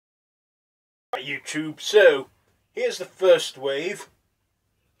Right, YouTube, so here's the first wave,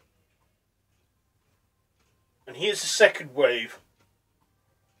 and here's the second wave.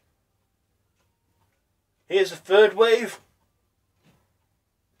 Here's the third wave.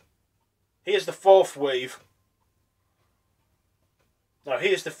 Here's the fourth wave. Now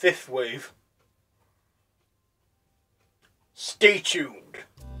here's the fifth wave. Stay tuned.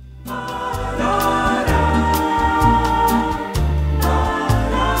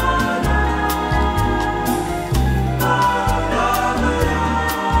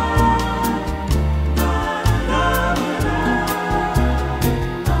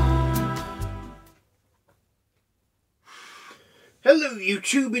 Hello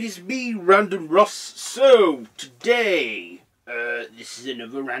YouTube, it is me, Random Ross. So, today, this is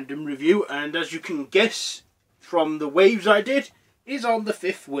another random review, and as you can guess from the waves I did, is on the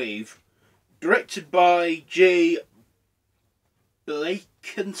fifth wave. Directed by J.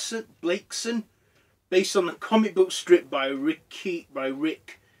 Blakeson, based on the comic book strip by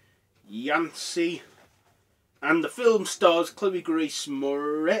Rick Yancey, and the film stars Chloe Grace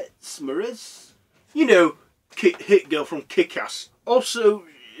Moretz, you know, hit girl from Kick-Ass. Also,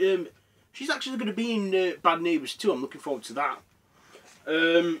 she's actually going to be in Bad Neighbours too. I'm looking forward to that.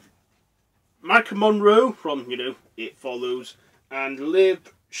 Micah Monroe from, you know, It Follows, and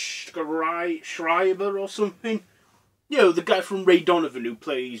Liv Schreiber or something. You know, the guy from Ray Donovan who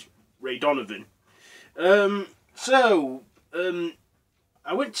plays Ray Donovan. I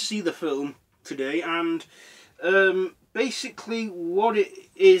went to see the film today, and basically what it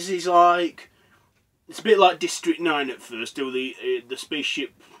is like, it's a bit like District 9 at first, though the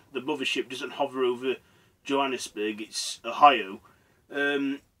spaceship, the mothership, doesn't hover over Johannesburg, it's Ohio.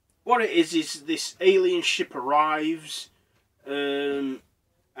 What it is this alien ship arrives, and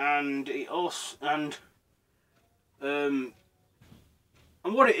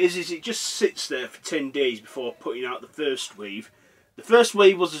what it is it just sits there for 10 days before putting out the first wave. The first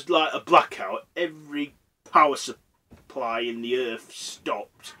wave was like a blackout. Every power supply in the Earth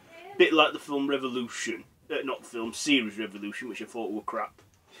stopped. Bit like the film Revolution, not film, series Revolution, which I thought were crap.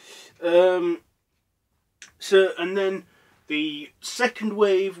 And then the second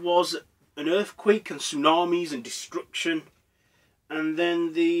wave was an earthquake and tsunamis and destruction, and then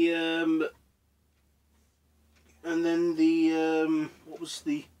what was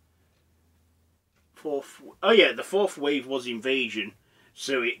the fourth? Oh yeah, the fourth wave was invasion.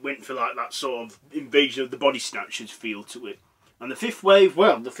 So it went for like that sort of invasion of the body snatchers feel to it. And the fifth wave,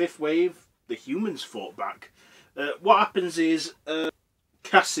 well, the humans fought back. What happens is,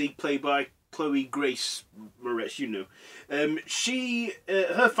 Cassie, played by Chloe Grace Moretz, you know,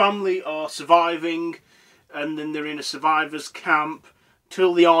 her family are surviving, and then they're in a survivors camp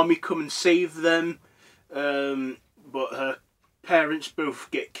till the army come and save them. But her parents both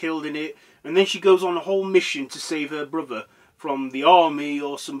get killed in it, and then she goes on a whole mission to save her brother from the army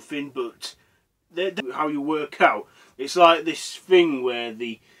or something. But how you work out. It's like this thing where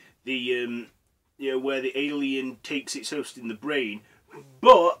the alien takes its host in the brain.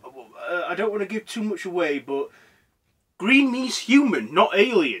 But I don't want to give too much away, but green means human, not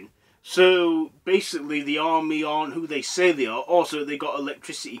alien. So basically the army aren't who they say they are. Also they got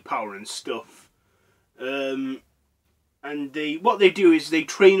electricity power and stuff. And what they do is they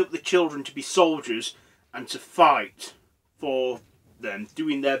train up the children to be soldiers and to fight for them,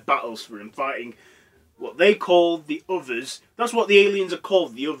 doing their battles for them, fighting what they call the others. That's what the aliens are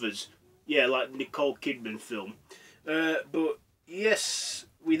called, the others. Yeah, like the Nicole Kidman film. But yes,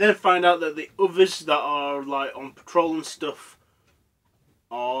 we then find out that the others that are like on patrol and stuff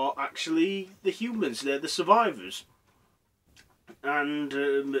are actually the humans. They're the survivors.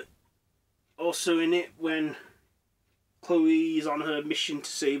 And also in it, when Chloe is on her mission to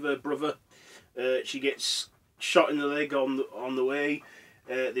save her brother, she gets shot in the leg on the way.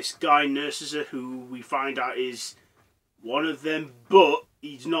 This guy nurses her, who we find out is one of them, but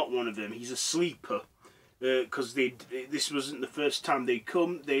he's not one of them. He's a sleeper, because this wasn't the first time they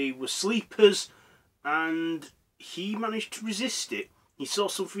come. They were sleepers, and he managed to resist it. He saw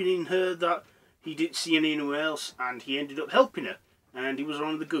something in her that he didn't see anywhere else, and he ended up helping her. And he was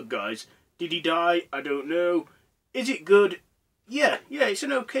one of the good guys. Did he die? I don't know. Is it good? Yeah, it's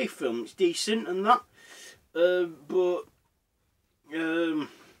an okay film. It's decent and that, but.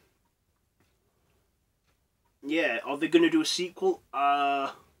 Yeah, are they going to do a sequel?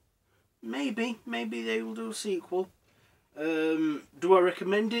 Maybe they will do a sequel. Do I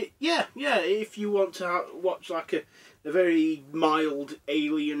recommend it? Yeah, if you want to watch like a very mild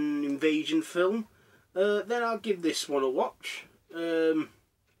alien invasion film, then I'll give this one a watch.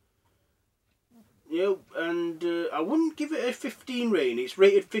 You know, and I wouldn't give it a 15 rating. It's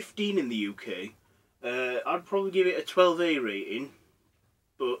rated 15 in the UK. I'd probably give it a 12A rating.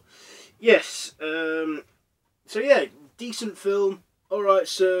 But yes, so yeah, decent film. Alright,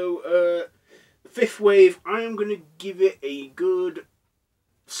 so Fifth Wave, I am going to give it a good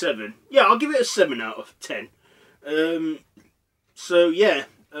 7. Yeah, I'll give it a 7 out of 10. So yeah,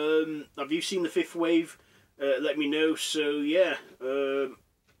 have you seen The Fifth Wave? Let me know. So yeah,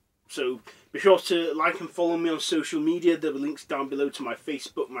 so be sure to like and follow me on social media. There will be links down below to my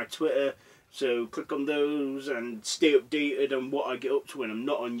Facebook, my Twitter. So click on those and stay updated on what I get up to when I'm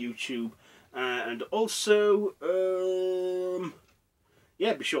not on YouTube. And also,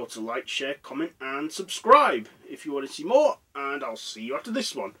 yeah, be sure to like, share, comment, and subscribe if you want to see more. And I'll see you after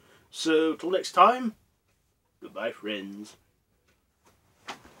this one. So till next time, goodbye, friends.